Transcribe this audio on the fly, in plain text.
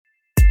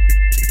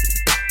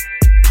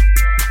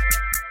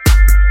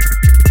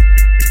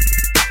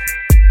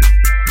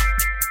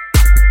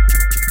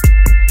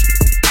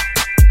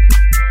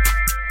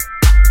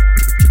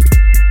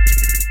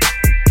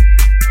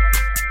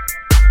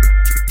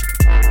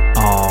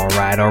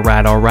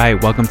All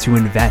right. Welcome to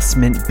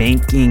Investment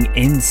Banking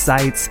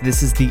Insights.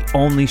 This is the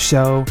only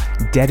show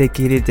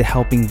dedicated to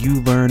helping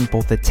you learn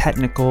both the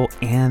technical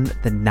and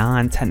the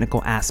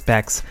non-technical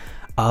aspects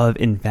of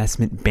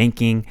investment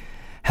banking.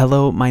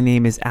 Hello, my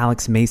name is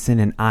Alex Mason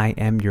and I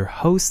am your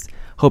host.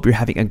 Hope you're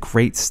having a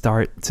great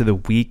start to the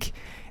week.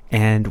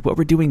 And what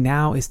we're doing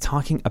now is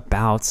talking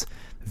about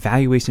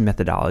valuation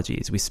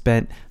methodologies. We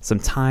spent some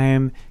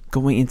time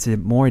going into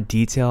more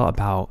detail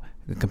about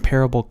the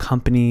comparable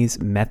companies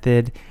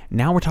method.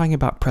 Now we're talking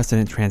about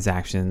precedent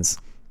transactions.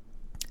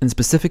 And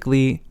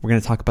specifically, we're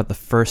going to talk about the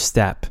first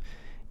step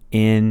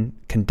in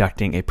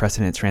conducting a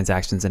precedent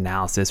transactions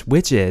analysis,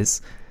 which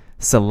is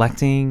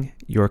selecting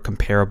your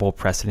comparable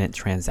precedent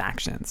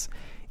transactions.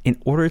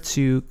 In order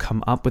to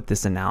come up with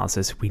this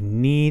analysis, we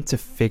need to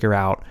figure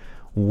out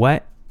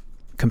what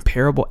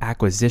comparable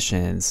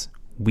acquisitions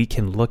we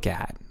can look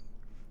at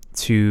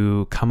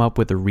to come up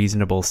with a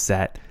reasonable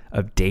set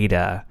of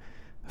data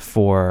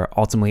for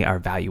ultimately our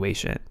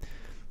valuation.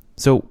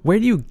 So where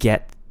do you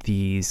get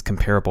these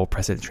comparable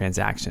precedent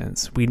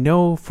transactions? We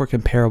know for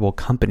comparable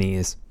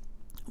companies,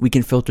 we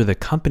can filter the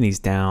companies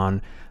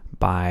down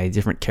by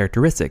different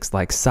characteristics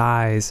like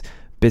size,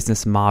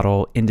 business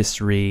model,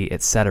 industry,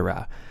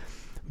 etc.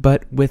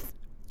 But with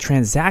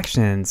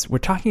transactions, we're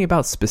talking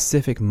about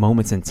specific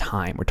moments in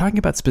time. We're talking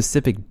about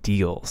specific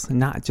deals,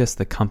 not just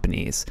the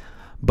companies,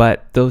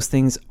 but those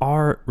things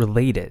are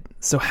related.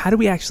 So how do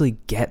we actually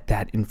get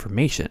that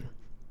information?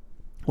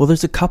 Well,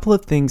 there's a couple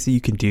of things that you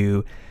can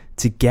do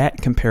to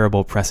get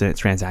comparable precedent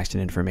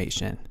transaction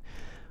information.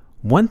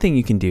 One thing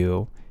you can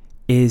do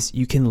is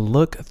you can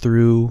look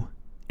through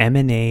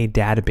M&A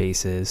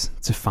databases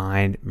to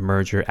find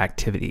merger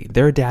activity.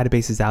 There are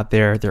databases out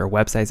there, there are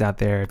websites out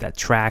there that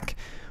track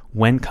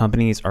when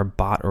companies are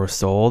bought or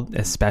sold,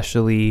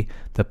 especially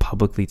the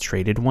publicly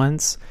traded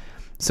ones.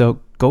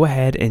 So go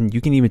ahead and you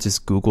can even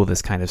just Google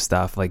this kind of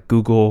stuff, like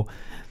Google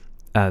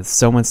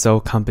so-and-so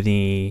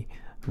company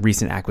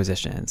recent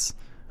acquisitions,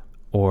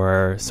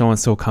 or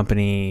so-and-so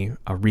company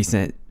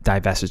recent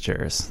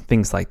divestitures,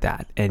 things like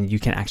that. And you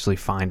can actually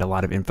find a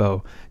lot of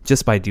info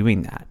just by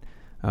doing that.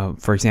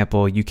 For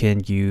example, you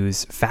can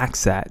use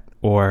FactSet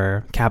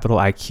or Capital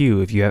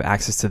IQ if you have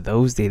access to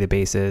those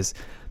databases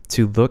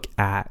to look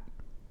at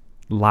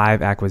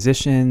live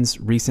acquisitions,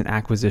 recent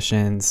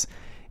acquisitions,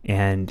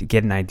 and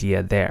get an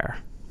idea there.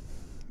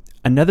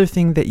 Another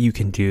thing that you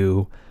can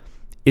do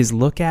is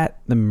look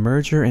at the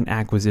merger and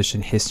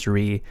acquisition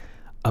history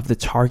of the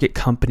target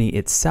company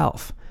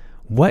itself.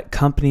 What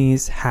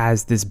companies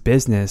has this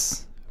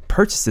business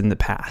purchased in the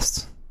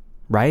past,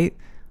 right?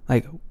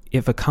 Like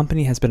if a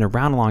company has been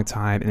around a long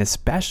time, and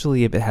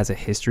especially if it has a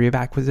history of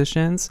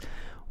acquisitions,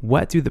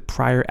 what do the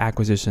prior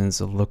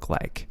acquisitions look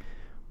like?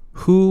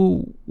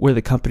 Who were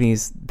the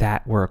companies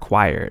that were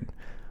acquired?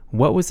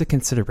 What was the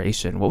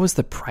consideration? What was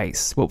the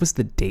price? What was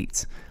the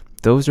date?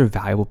 Those are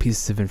valuable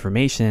pieces of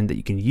information that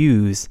you can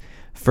use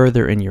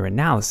further in your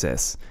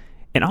analysis.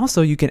 And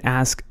also you can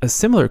ask a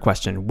similar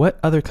question. What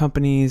other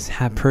companies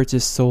have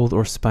purchased, sold,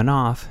 or spun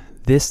off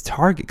this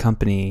target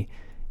company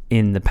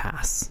in the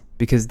past?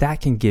 Because that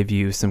can give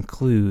you some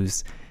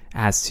clues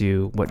as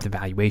to what the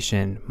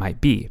valuation might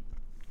be.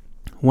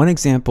 One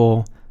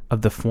example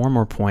of the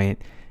former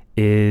point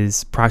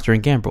is Procter &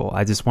 Gamble.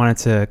 I just wanted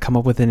to come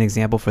up with an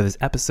example for this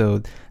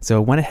episode. So I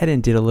went ahead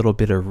and did a little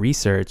bit of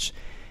research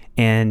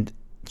and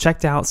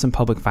checked out some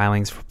public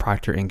filings for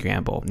Procter &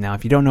 Gamble. Now,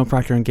 if you don't know,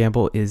 Procter &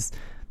 Gamble is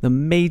the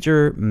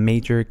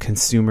major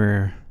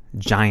consumer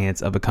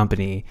giant of a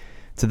company,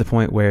 to the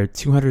point where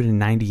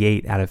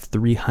 298 out of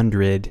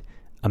 300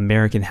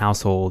 American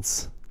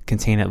households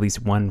contain at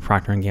least one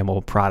Procter &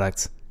 Gamble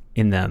product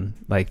in them.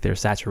 Like, their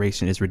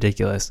saturation is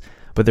ridiculous,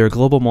 but they're a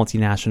global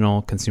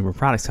multinational consumer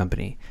products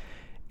company.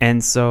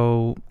 And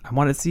so I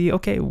wanted to see,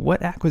 okay,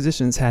 what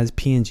acquisitions has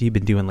P&G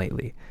been doing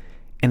lately?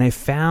 And I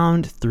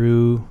found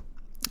through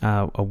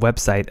a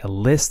website a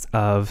list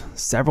of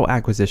several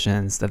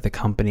acquisitions that the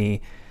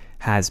company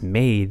has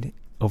made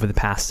over the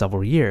past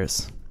several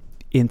years.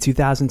 In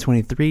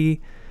 2023,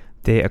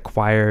 they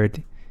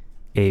acquired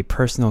a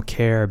personal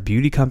care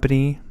beauty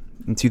company.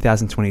 In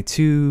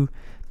 2022,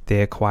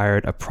 they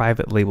acquired a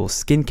private label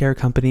skincare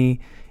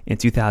company. In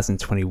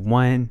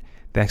 2021,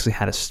 they actually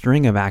had a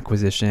string of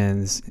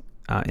acquisitions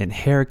in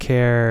hair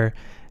care,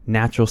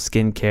 natural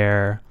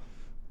skincare,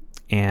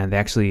 and they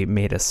actually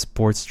made a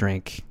sports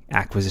drink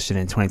acquisition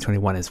in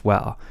 2021 as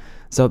well.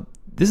 So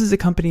this is a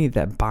company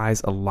that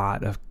buys a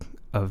lot of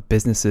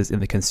businesses in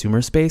the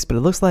consumer space, but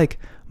it looks like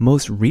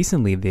most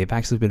recently they've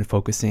actually been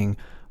focusing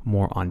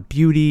more on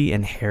beauty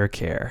and hair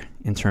care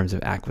in terms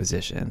of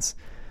acquisitions.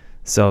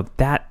 So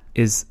that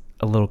is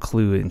a little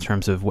clue in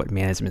terms of what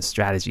management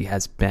strategy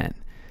has been.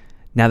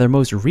 Now, their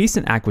most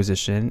recent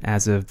acquisition,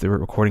 as of the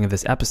recording of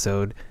this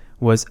episode,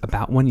 was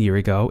about 1 year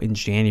ago in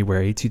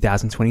January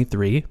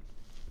 2023.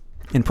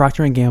 And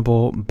Procter &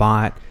 Gamble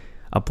bought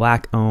a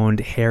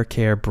Black-owned hair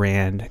care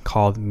brand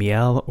called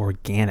Miele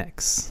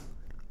Organics.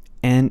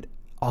 And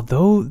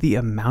although the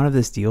amount of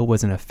this deal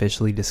wasn't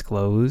officially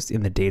disclosed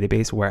in the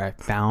database where I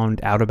found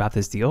out about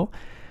this deal,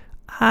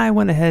 I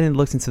went ahead and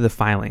looked into the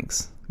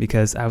filings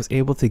because I was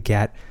able to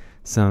get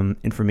some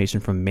information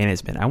from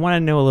management. I want to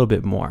know a little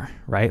bit more,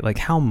 right? Like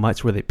how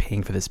much were they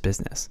paying for this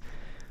business?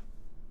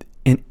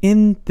 And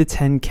in the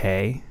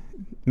 10K,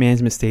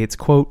 management states,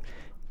 quote,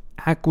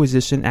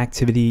 acquisition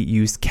activity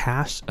used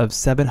cash of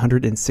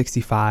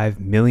 $765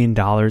 million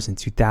in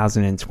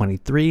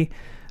 2023,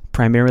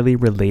 primarily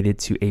related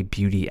to a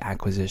beauty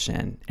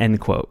acquisition, end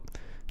quote.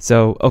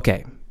 So,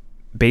 okay,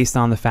 based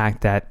on the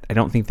fact that I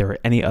don't think there were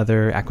any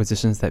other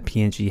acquisitions that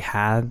P&G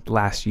had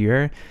last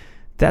year,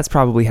 that's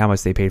probably how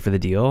much they paid for the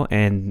deal.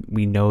 And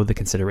we know the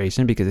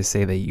consideration because they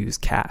say they use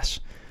cash.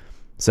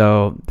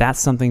 So that's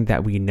something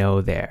that we know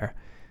there.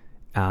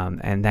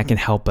 And that can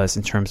help us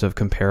in terms of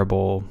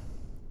comparable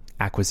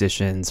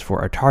acquisitions for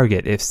our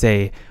target. If,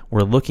 say,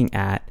 we're looking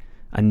at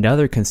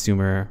another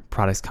consumer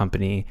products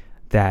company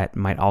that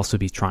might also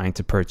be trying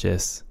to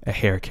purchase a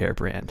hair care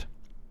brand.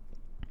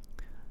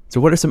 So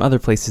what are some other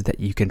places that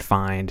you can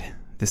find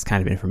this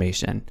kind of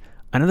information?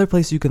 Another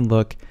place you can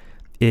look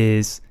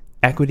is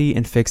equity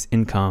and fixed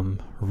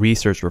income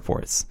research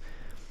reports.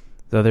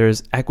 So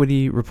there's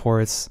equity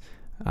reports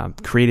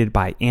created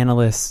by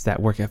analysts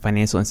that work at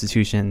financial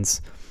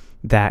institutions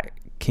that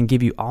can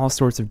give you all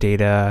sorts of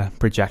data,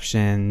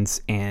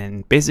 projections,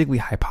 and basically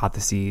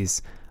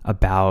hypotheses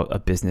about a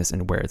business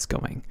and where it's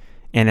going.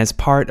 And as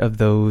part of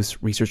those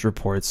research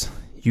reports,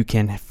 you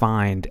can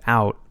find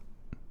out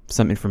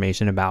some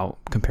information about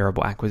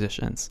comparable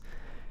acquisitions.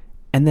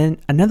 And then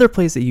another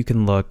place that you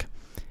can look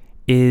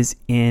is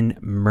in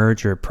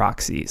merger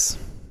proxies.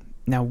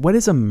 Now, what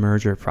is a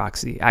merger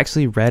proxy? I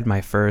actually read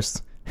my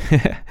first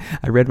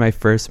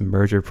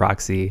merger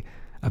proxy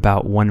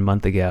about 1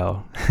 month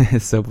ago.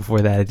 So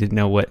before that, I didn't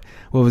know what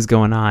was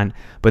going on.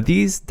 But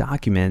these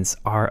documents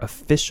are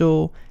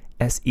official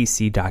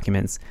SEC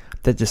documents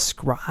that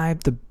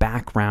describe the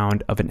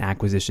background of an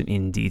acquisition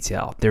in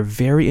detail. They're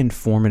very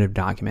informative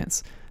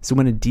documents. So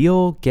when a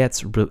deal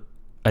gets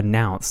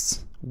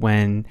announced,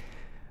 when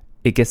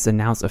it gets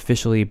announced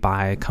officially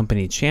by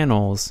company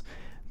channels,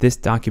 this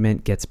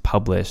document gets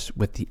published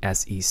with the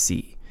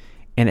SEC.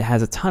 And it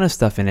has a ton of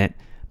stuff in it.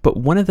 But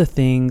one of the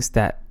things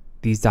that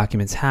these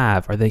documents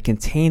have are they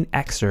contain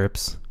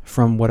excerpts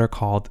from what are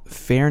called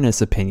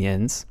fairness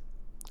opinions,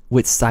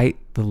 which cite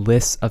the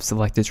lists of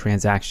selected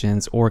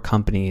transactions or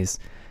companies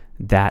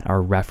that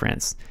are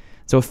referenced.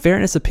 So a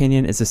fairness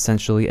opinion is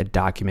essentially a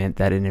document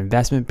that an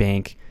investment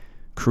bank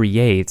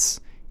creates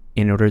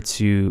in order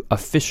to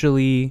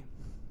officially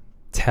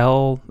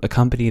tell a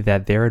company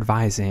that they're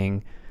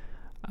advising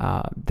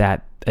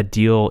that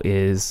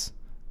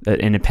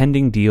an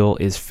impending deal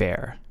is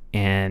fair,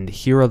 and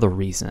here are the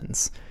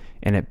reasons,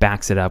 and it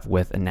backs it up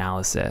with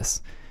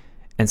analysis.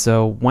 And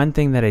so one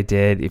thing that I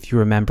did, if you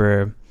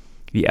remember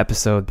the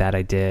episode that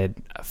I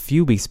did a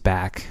few weeks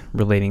back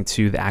relating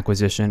to the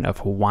acquisition of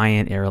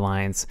Hawaiian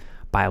Airlines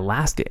by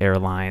Alaska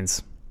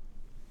Airlines,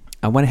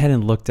 I went ahead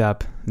and looked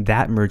up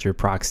that merger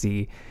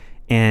proxy,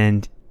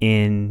 and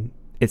in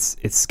its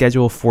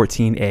Schedule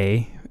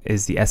 14A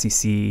is the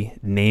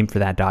SEC name for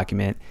that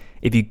document.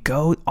 If you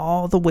go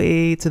all the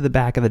way to the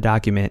back of the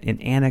document in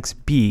Annex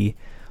B,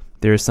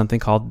 there's something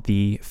called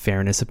the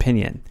fairness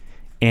opinion.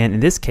 And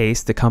in this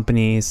case, the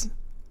company's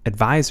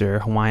advisor,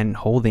 Hawaiian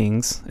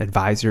Holdings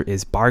advisor,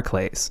 is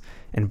Barclays.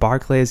 And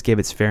Barclays gave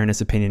its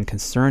fairness opinion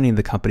concerning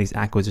the company's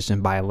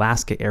acquisition by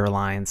Alaska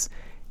Airlines.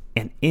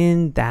 And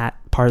in that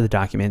part of the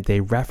document, they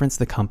reference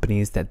the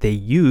companies that they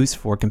use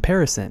for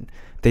comparison.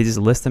 They just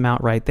list them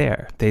out right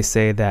there. They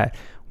say that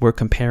we're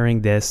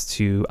comparing this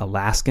to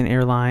Alaskan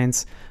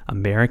Airlines,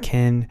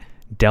 American,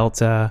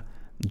 Delta,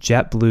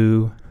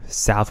 JetBlue,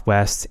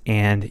 Southwest,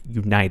 and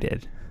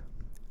United.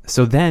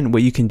 So then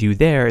what you can do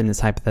there in this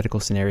hypothetical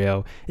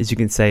scenario is you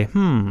can say,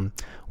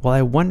 well,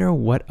 I wonder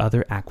what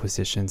other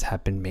acquisitions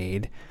have been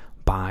made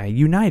by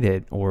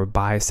United or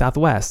by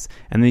Southwest.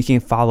 And then you can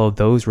follow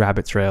those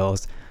rabbit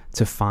trails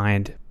to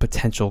find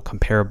potential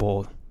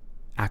comparable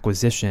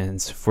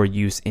acquisitions for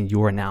use in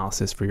your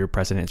analysis, for your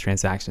precedent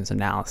transactions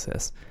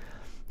analysis.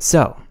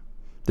 So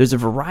there's a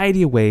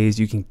variety of ways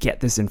you can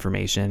get this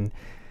information.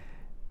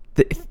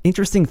 The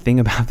interesting thing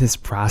about this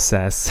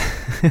process,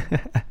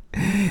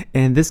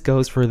 and this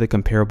goes for the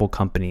comparable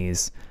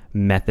companies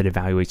method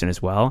evaluation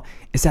as well,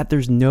 is that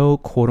there's no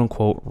quote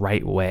unquote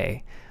right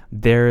way.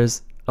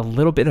 There's a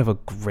little bit of a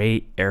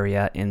gray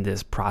area in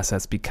this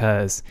process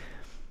because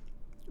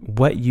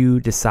what you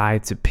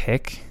decide to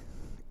pick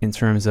in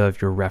terms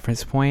of your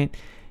reference point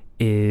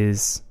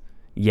is,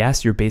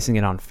 yes, you're basing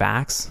it on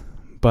facts,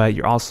 but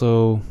you're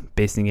also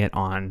basing it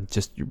on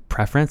just your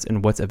preference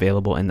and what's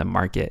available in the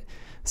market.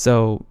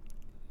 So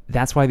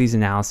that's why these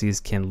analyses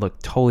can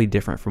look totally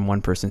different from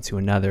one person to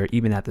another,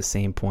 even at the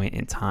same point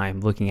in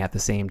time, looking at the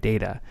same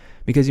data,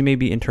 because you may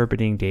be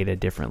interpreting data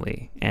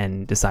differently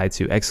and decide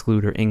to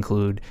exclude or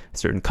include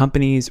certain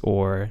companies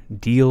or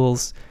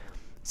deals.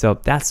 So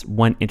that's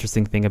one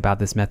interesting thing about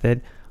this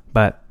method,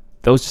 but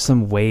those are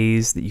some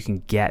ways that you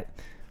can get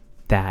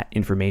that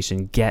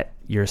information, get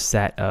your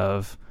set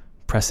of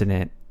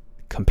precedent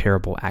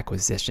comparable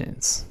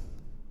acquisitions.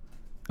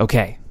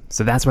 Okay,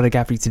 so that's what I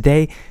got for you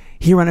today.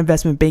 here on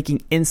Investment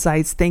Banking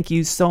Insights. Thank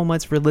you so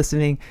much for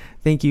listening.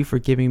 Thank you for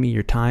giving me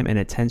your time and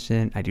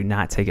attention. I do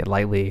not take it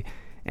lightly,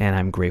 and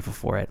I'm grateful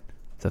for it.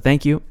 So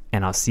thank you,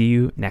 and I'll see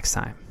you next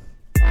time.